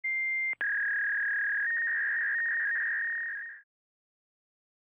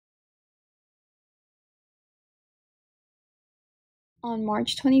On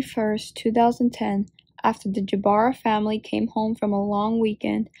March 21st, 2010, after the Gebara family came home from a long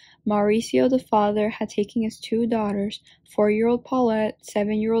weekend, Mauricio the father had taken his two daughters, 4-year-old Paulette,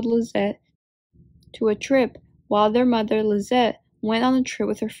 7-year-old Lizette, to a trip while their mother, Lizette, went on a trip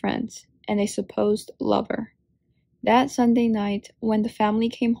with her friends and a supposed lover. That Sunday night, when the family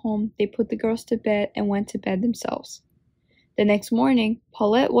came home, they put the girls to bed and went to bed themselves. The next morning,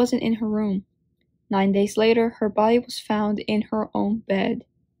 Paulette wasn't in her room. 9 days later, her body was found in her own bed.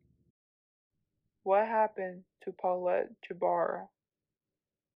 What happened to Paulette Gebara?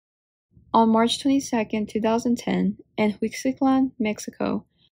 On March 22nd, 2010, in Huixquilan, Mexico,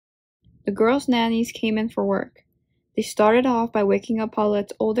 the girls' nannies came in for work. They started off by waking up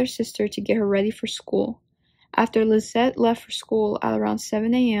Paulette's older sister to get her ready for school. After Lizette left for school at around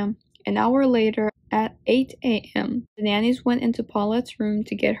 7 a.m., an hour later at 8 a.m., the nannies went into Paulette's room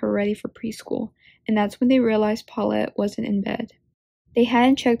to get her ready for preschool, and that's when they realized Paulette wasn't in bed. They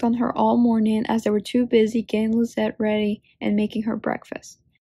hadn't checked on her all morning as they were too busy getting Lizette ready and making her breakfast.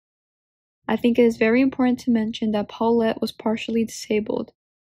 I think it is very important to mention that Paulette was partially disabled.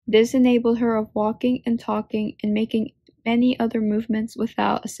 This enabled her of walking and talking and making many other movements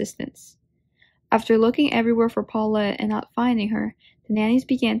without assistance. After looking everywhere for Paulette and not finding her, the nannies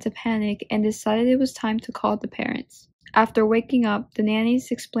began to panic and decided it was time to call the parents. After waking up, the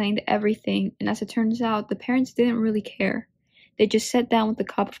nannies explained everything, and as it turns out, the parents didn't really care. They just sat down with a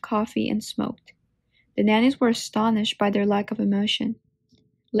cup of coffee and smoked. The nannies were astonished by their lack of emotion.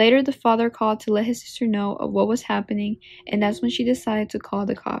 Later, the father called to let his sister know of what was happening, and that's when she decided to call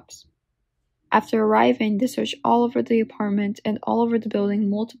the cops. After arriving, they searched all over the apartment and all over the building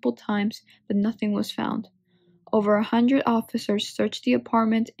multiple times, but nothing was found. Over 100 officers searched the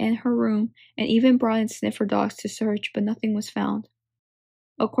apartment and her room, and even brought in sniffer dogs to search, but nothing was found.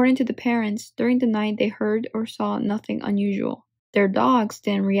 According to the parents, during the night they heard or saw nothing unusual. Their dogs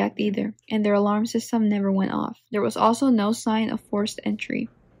didn't react either, and their alarm system never went off. There was also no sign of forced entry.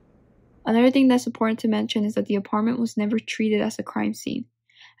 Another thing that's important to mention is that the apartment was never treated as a crime scene.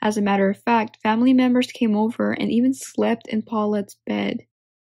 As a matter of fact, family members came over and even slept in Paulette's bed.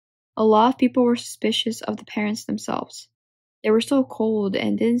 A lot of people were suspicious of the parents themselves. They were so cold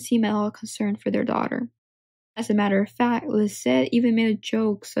and didn't seem at all concerned for their daughter. As a matter of fact, Lizette even made a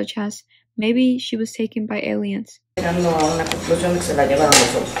joke such as, maybe she was taken by aliens. And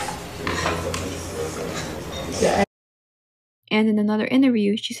in another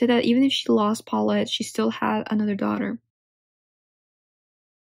interview, she said that even if she lost Paulette, she still had another daughter.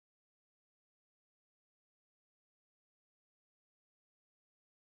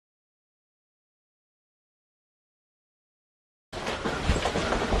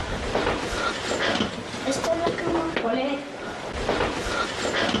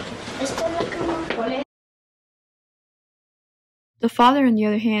 The father, on the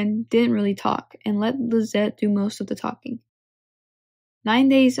other hand, didn't really talk and let Lizette do most of the talking. 9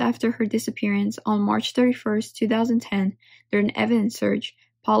 days after her disappearance, on March 31st, 2010, during an evidence search,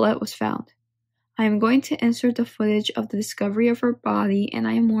 Paulette was found. I am going to insert the footage of the discovery of her body, and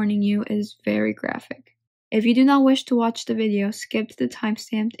I am warning you, it is very graphic. If you do not wish to watch the video, skip to the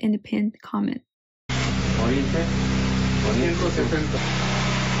timestamp in the pinned comment.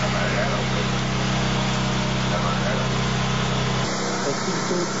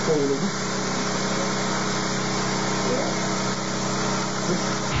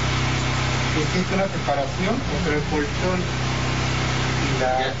 Existe una separación entre el colchón y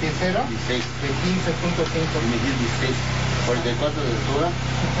la piecera de 15.5. 16, 44 de altura.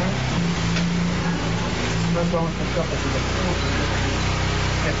 Nos vamos a escapar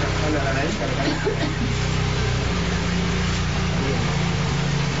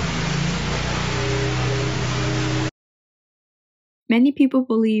Many people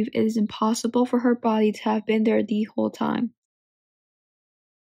believe it is impossible for her body to have been there the whole time.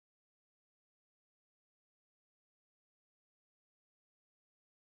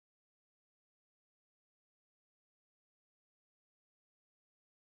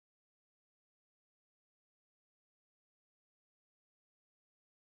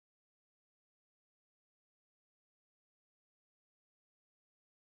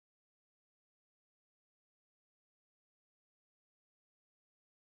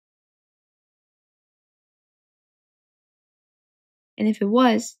 And if it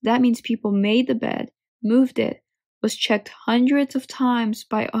was, that means people made the bed, moved it, was checked hundreds of times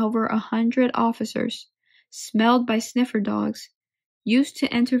by over 100 officers, smelled by sniffer dogs, used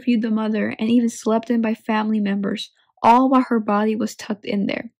to interview the mother, and even slept in by family members, all while her body was tucked in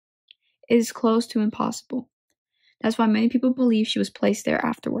there. It is close to impossible. That's why many people believe she was placed there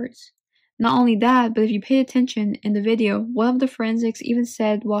afterwards. Not only that, but if you pay attention in the video, one of the forensics even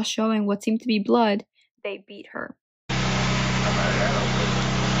said while showing what seemed to be blood, they beat her.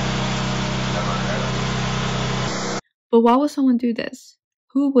 But why would someone do this?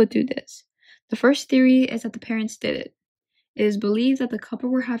 Who would do this? The first theory is that the parents did it. It is believed that the couple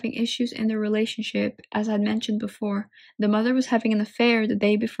were having issues in their relationship. As I mentioned before, the mother was having an affair the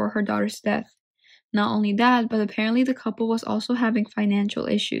day before her daughter's death. Not only that, but apparently the couple was also having financial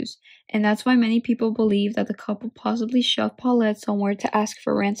issues, and that's why many people believe that the couple possibly shoved Paulette somewhere to ask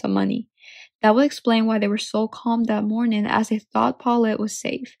for ransom money. That would explain why they were so calm that morning, as they thought Paulette was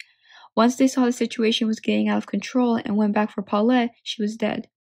safe. Once they saw the situation was getting out of control and went back for Paulette, she was dead.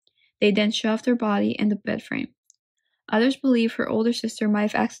 They then shoved her body in the bed frame. Others believe her older sister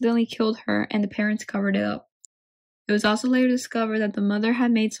might have accidentally killed her and the parents covered it up. It was also later discovered that the mother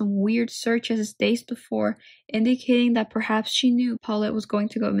had made some weird searches days before, indicating that perhaps she knew Paulette was going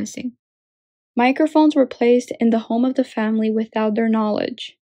to go missing. Microphones were placed in the home of the family without their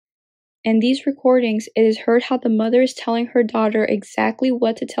knowledge. In these recordings, it is heard how the mother is telling her daughter exactly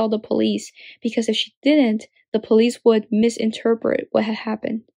what to tell the police, because if she didn't, the police would misinterpret what had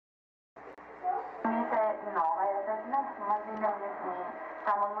happened.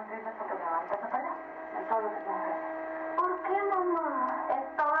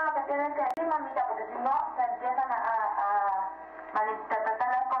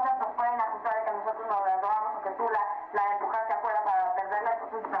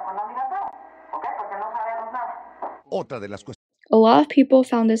 A lot of people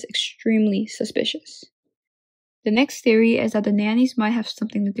found this extremely suspicious. The next theory is that the nannies might have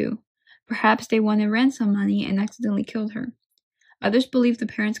something to do. Perhaps they wanted ransom money and accidentally killed her. Others believe the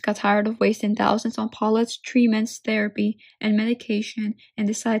parents got tired of wasting thousands on Paulette's treatments, therapy, and medication and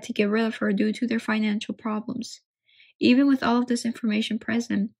decided to get rid of her due to their financial problems. Even with all of this information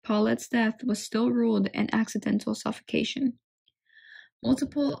present, Paulette's death was still ruled an accidental suffocation.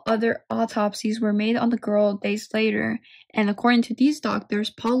 Multiple other autopsies were made on the girl days later, and according to these doctors,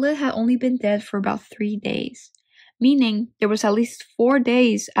 Paulette had only been dead for about 3 days, meaning there was at least 4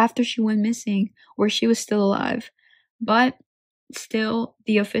 days after she went missing where she was still alive. But still,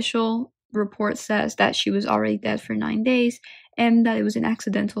 the official report says that she was already dead for 9 days and that it was an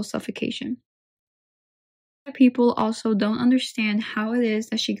accidental suffocation. People also don't understand how it is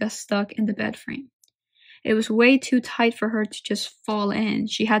that she got stuck in the bed frame. It was way too tight for her to just fall in.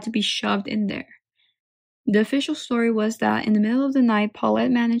 She had to be shoved in there. The official story was that in the middle of the night, Paulette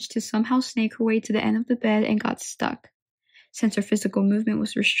managed to somehow snake her way to the end of the bed and got stuck. Since her physical movement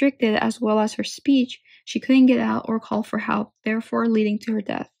was restricted as well as her speech, she couldn't get out or call for help, therefore leading to her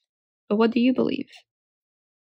death. But what do you believe?